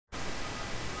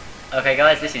Okay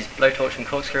guys, this is blowtorch and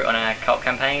corkscrew on our cult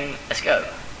campaign. Let's go.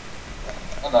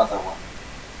 Another one.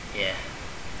 Yeah.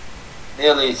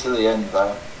 Nearly to the end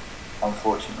though,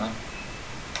 unfortunately.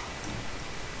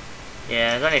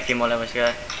 Yeah, there's only a few more levels to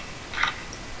go.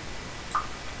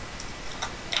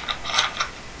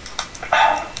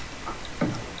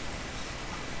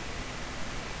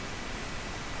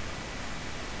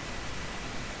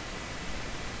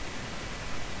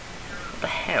 What the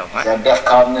hell? Is there a death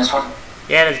card in this one?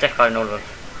 Yeah, there's a death card in all of them.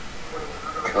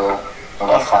 Cool. I've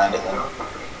got to find it then.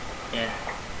 Yeah.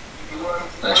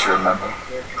 Unless you remember.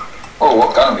 Oh,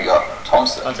 what gun have we got?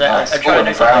 Thompson. I'm Nice. trying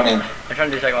to do something. Browning. I'm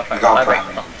trying to do something on my phone. You got Oh,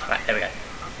 Browning. oh, right, there we go.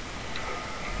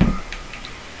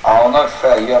 Oh, no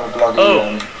fair. You have a bloody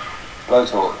Oh.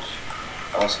 blowtorch.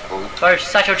 What's it called? Throw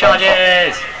satchel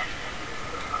charges!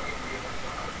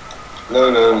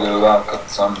 Lulu, I've got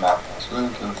some apples.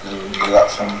 Lulu, you got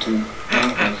some too.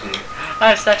 I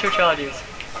have satchel charges.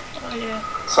 Oh yeah.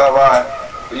 So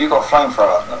but you got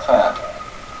flamethrower, not fair.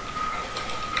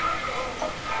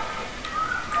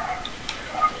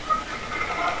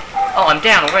 Oh, I'm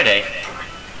down already.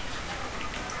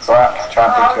 It's alright, I'll try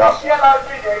and pick you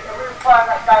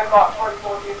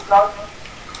up.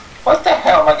 What the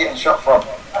hell am I getting shot from?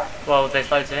 Well, there's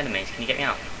loads of enemies. Can you get me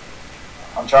out?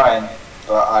 I'm trying,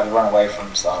 but I'd run away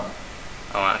from some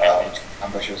Oh, okay.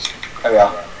 ambushes. There we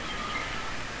are.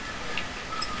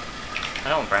 I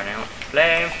don't want brown out.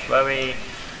 Flame, worry.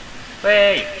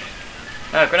 Wait!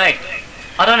 No, grenade!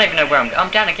 I don't even know where I'm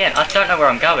down again. I don't know where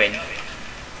I'm going.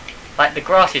 Like, the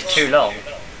grass is too long.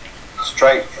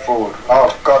 Straight forward.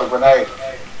 Oh god, a grenade.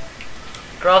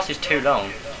 The grass is too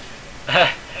long.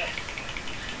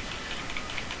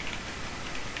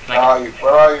 Where are you?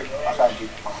 Where are you? I found you.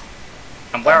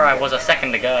 And where I was a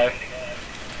second ago.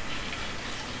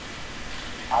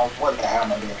 Oh, what the hell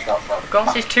am I being shot from? The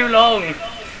grass is too long!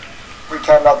 We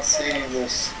cannot see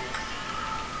this.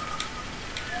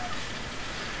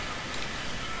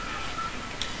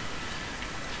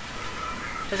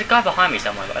 There's a guy behind me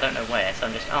somewhere, but I don't know where, so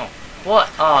I'm just... Oh. What?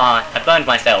 Ah, I burned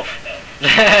myself.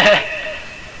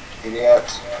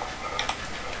 Idiot.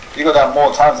 You got that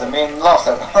more times than me in the last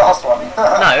one.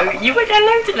 No, you went down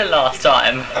loads in the last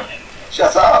time.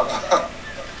 Shut up.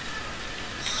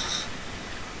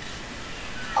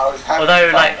 I was having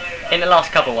Although, fun. like, in the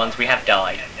last couple ones, we have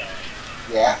died.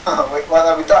 Yeah. Well,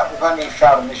 no, we've only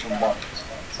failed a mission once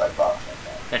so far.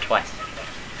 No, twice.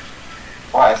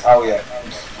 Twice? Oh, yeah.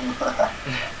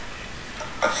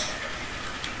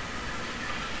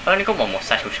 I've only got one more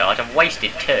satchel charge. I've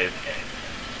wasted 2.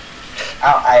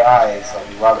 Our AI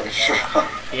is rubbish.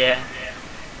 Yeah.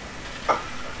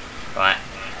 Right.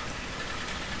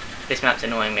 This map's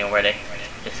annoying me already.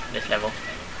 This level.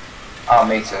 Oh,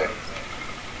 me too.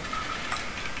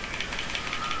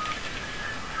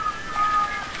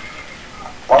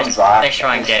 Let's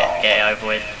try and get it over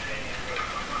with.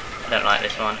 I don't like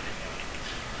this one.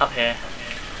 Up here.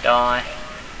 Die.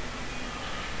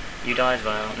 You die as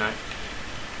well. No.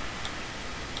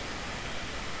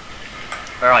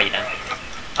 Where are you then?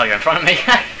 Oh, you're in front of me.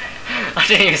 I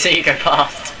didn't even see you go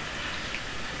past.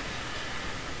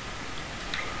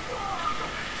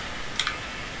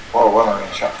 Whoa, where am I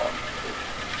being shot from?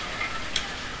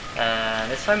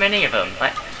 There's so many of them.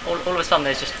 Like, all of a sudden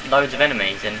there's just loads of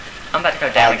enemies, and I'm about to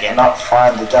go down again. I cannot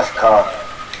find the death card.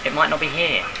 It might not be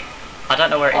here. I don't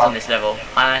know where it is on this level.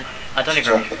 I don't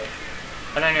even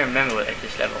remember what it is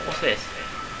this level. What's this?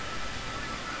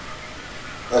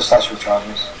 Those satchel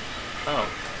charges. Oh.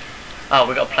 Oh,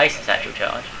 we got to place the satchel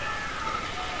charge.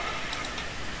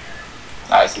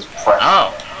 No, this is press.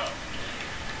 Oh.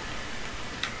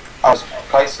 I was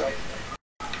placing.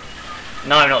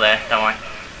 No, not there. Don't worry.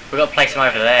 We got to place them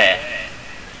over there.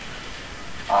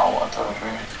 Oh, what a total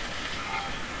dream.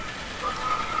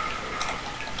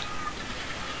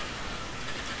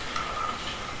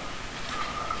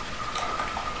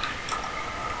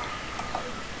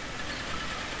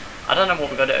 I don't know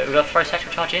what we got to do. We got to throw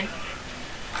satchel charge in.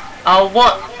 Oh,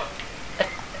 what?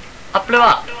 I blew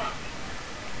up.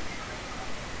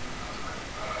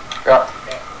 Yeah.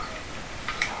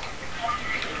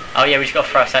 Oh yeah, we just got to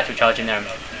throw a satchel charge in there and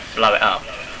blow it up.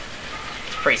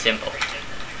 It's pretty simple.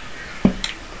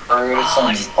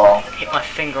 I just hit my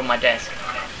finger on my desk.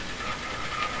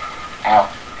 Ow.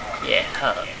 Yeah, it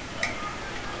hurt.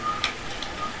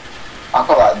 I've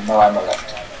got like no ammo left.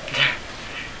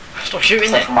 Stop shooting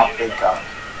Except it. for my big gun.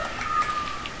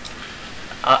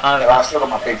 I've still got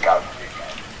my big gun.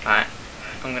 Alright,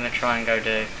 I'm gonna try and go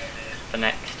do the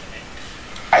next.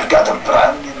 I got a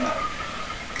brand.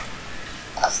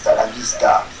 Hasta la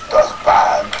vista, dos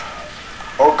bad.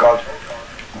 Oh god.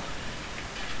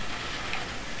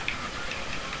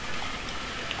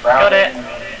 Got it.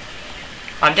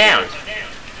 I'm down.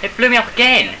 It blew me up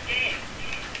again.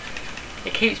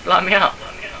 It keeps blowing me up.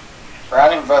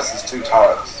 Browning versus 2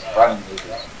 turrets. Browning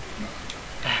loses.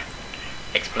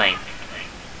 Explain.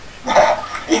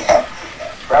 Yeah.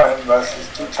 Browning versus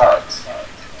 2 turrets.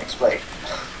 Explain.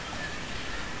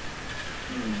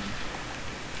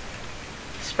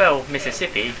 Spell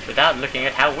Mississippi without looking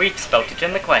at how we've spelt it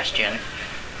in the question.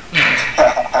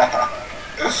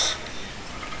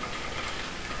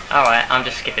 Alright, I'm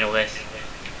just skipping all this.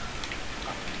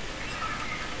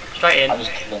 Straight in. I'm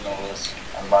just killing all this.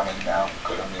 I'm running now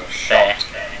because I'm being There. shot.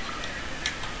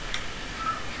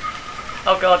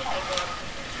 Oh god.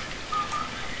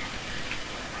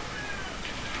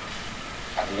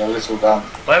 And you know this all done.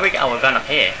 Where are we going? Oh, we're going up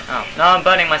here. Oh. No, I'm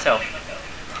burning myself.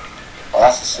 Oh,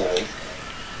 that's a silly.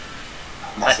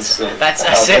 That's a silly. That's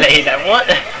a silly. Then what?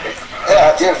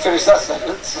 Yeah, I didn't finish that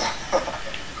sentence.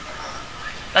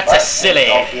 That's a silly.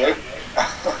 Off you.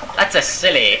 That's a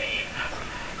silly.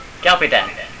 Get up here then.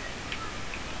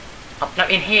 Up, no,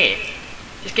 in here.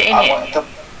 Just get in here.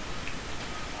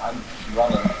 I'm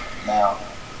running now.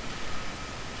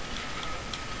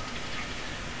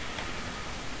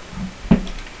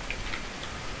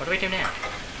 What do we do now?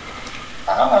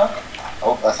 I don't know.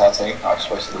 Oh, that's our team. I'm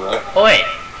supposed to do it. Oi!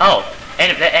 Oh,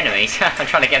 they're enemies. I'm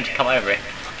trying to get them to come over here.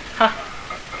 Huh.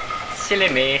 Silly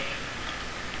me.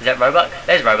 Is that Roebuck?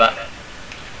 There's Roebuck.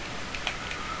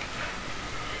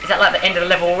 Is that like the end of the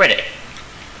level already?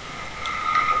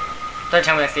 Don't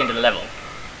tell me that's the end of the level.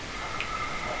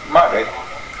 Might be.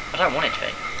 I don't want it to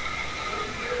be.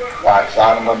 Right, because I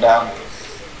haven't gone down.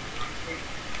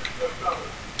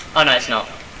 Oh no, it's not.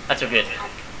 That's all good.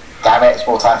 Damn it, it's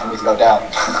more time for me to go down.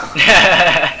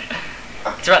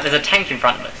 It's alright, there's a tank in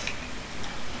front of us.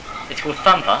 It's called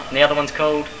Thumper, and the other one's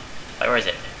called... Wait, where is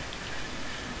it?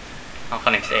 Oh, I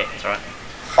can't even see it, it's alright.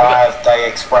 5-day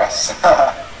express.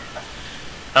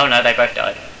 Oh no, they both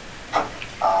died.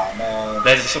 Oh no.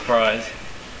 There's a surprise.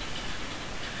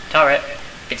 Turret.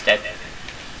 It's dead.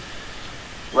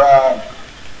 Run.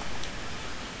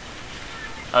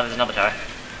 Oh, there's another turret.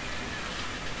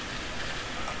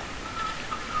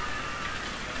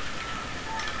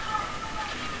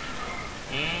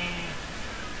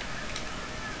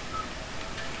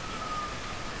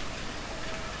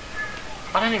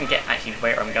 I don't even get actually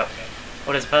where I'm going.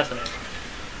 What is a person?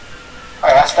 Oh,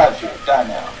 I stabbed you. Down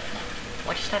now.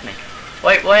 Why'd you stab me?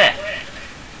 Wait, where?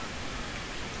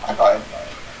 I got him.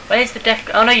 Where's the death?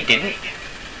 Oh no, you didn't.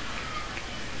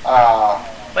 Ah.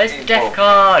 Where's the death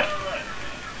card?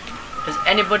 Does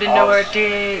anybody know where it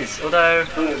is? Although,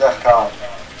 Who the death card?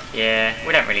 yeah,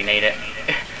 we don't really need it.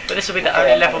 But this will be the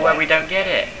only level where we don't get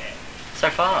it. So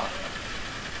far.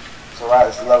 It's alright,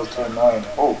 this level's too annoying.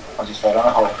 Oh, I just fell down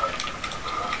a hole.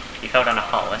 You fell down a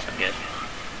hole, that's not good.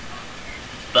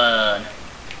 Burn.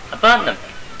 I burned them.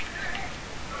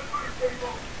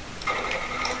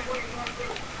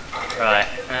 Right,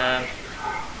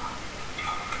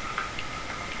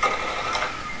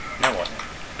 now what?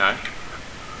 No.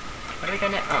 Where do we go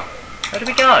now? Oh. Where do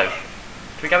we go?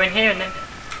 Do we go in here and then...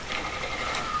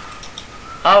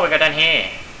 Oh, we go down here.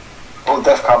 Oh,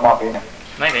 death card might be in it.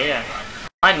 Maybe, yeah.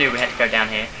 I knew we had to go down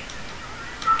here.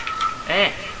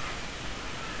 Eh.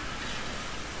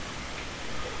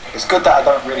 It's good that I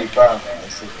don't really burn from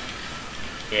this.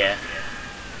 Yeah.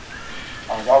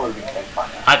 Oh, why would we take fun?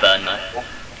 I burn though.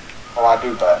 Oh, I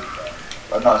do burn.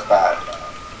 But not as bad.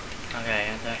 Okay,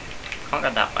 so can't go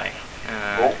that way.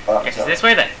 Oh, guess it's this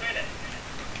way then.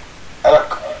 Hey,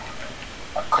 look.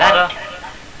 I can't. Ladder.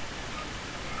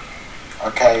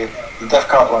 Okay, the death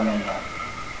card went in there.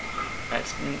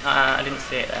 That's, I didn't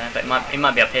see it there, but it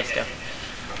might be up here still.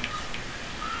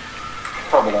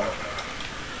 Probably not.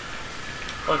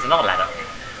 Oh, there's another ladder.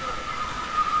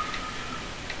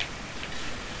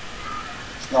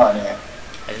 It's not in here.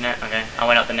 Isn't it? Okay. I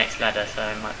went up the next ladder, so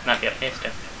it might be up here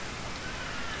still.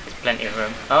 There's plenty of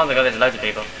room. Oh my god, there's loads of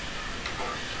people.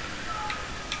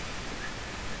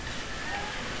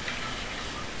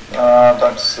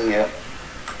 Don't see it.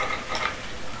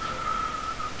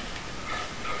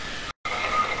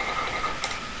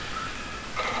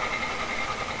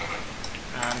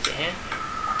 Is it here?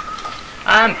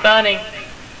 I'm burning!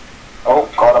 Oh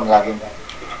god, I'm lagging.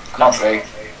 Can't see.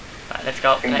 Right, let's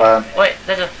go up Been next. burned. Wait,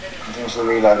 there's a... Continuously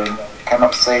reloading.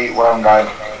 Cannot see where I'm going.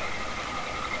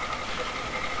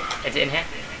 Is it in here?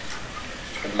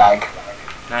 Lag.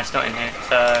 No, it's not in here.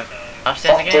 So,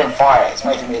 upstairs Stop again? doing fire, it's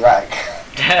making me lag.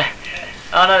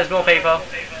 Oh no, there's more people.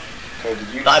 Okay,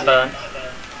 did you That I see burned.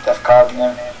 death card in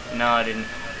there? No, I didn't.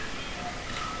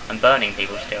 I'm burning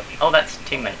people still. Oh, that's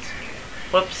teammates.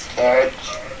 Whoops. Carriage.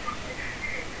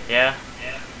 Yeah.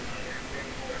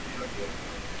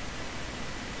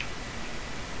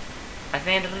 At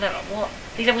the end of the level, what?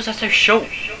 These levels are so short.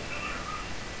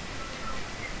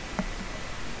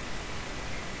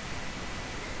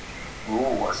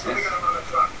 Ooh, what's this?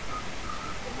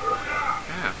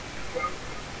 Ah.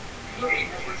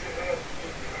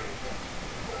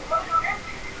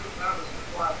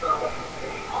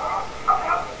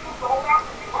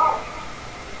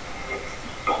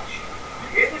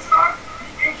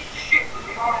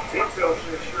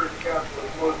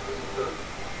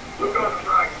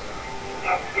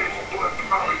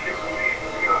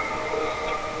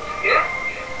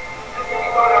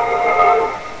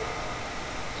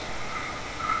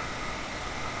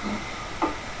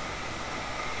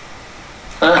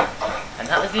 And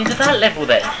that was the end of that level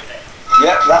then.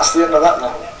 Yeah, that's the end of that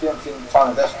level. If you haven't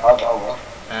found a death pad, oh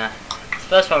well. It's the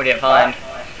first one we didn't find.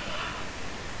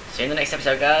 See you in the next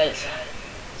episode, guys.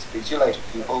 Speak to you later,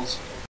 pupils.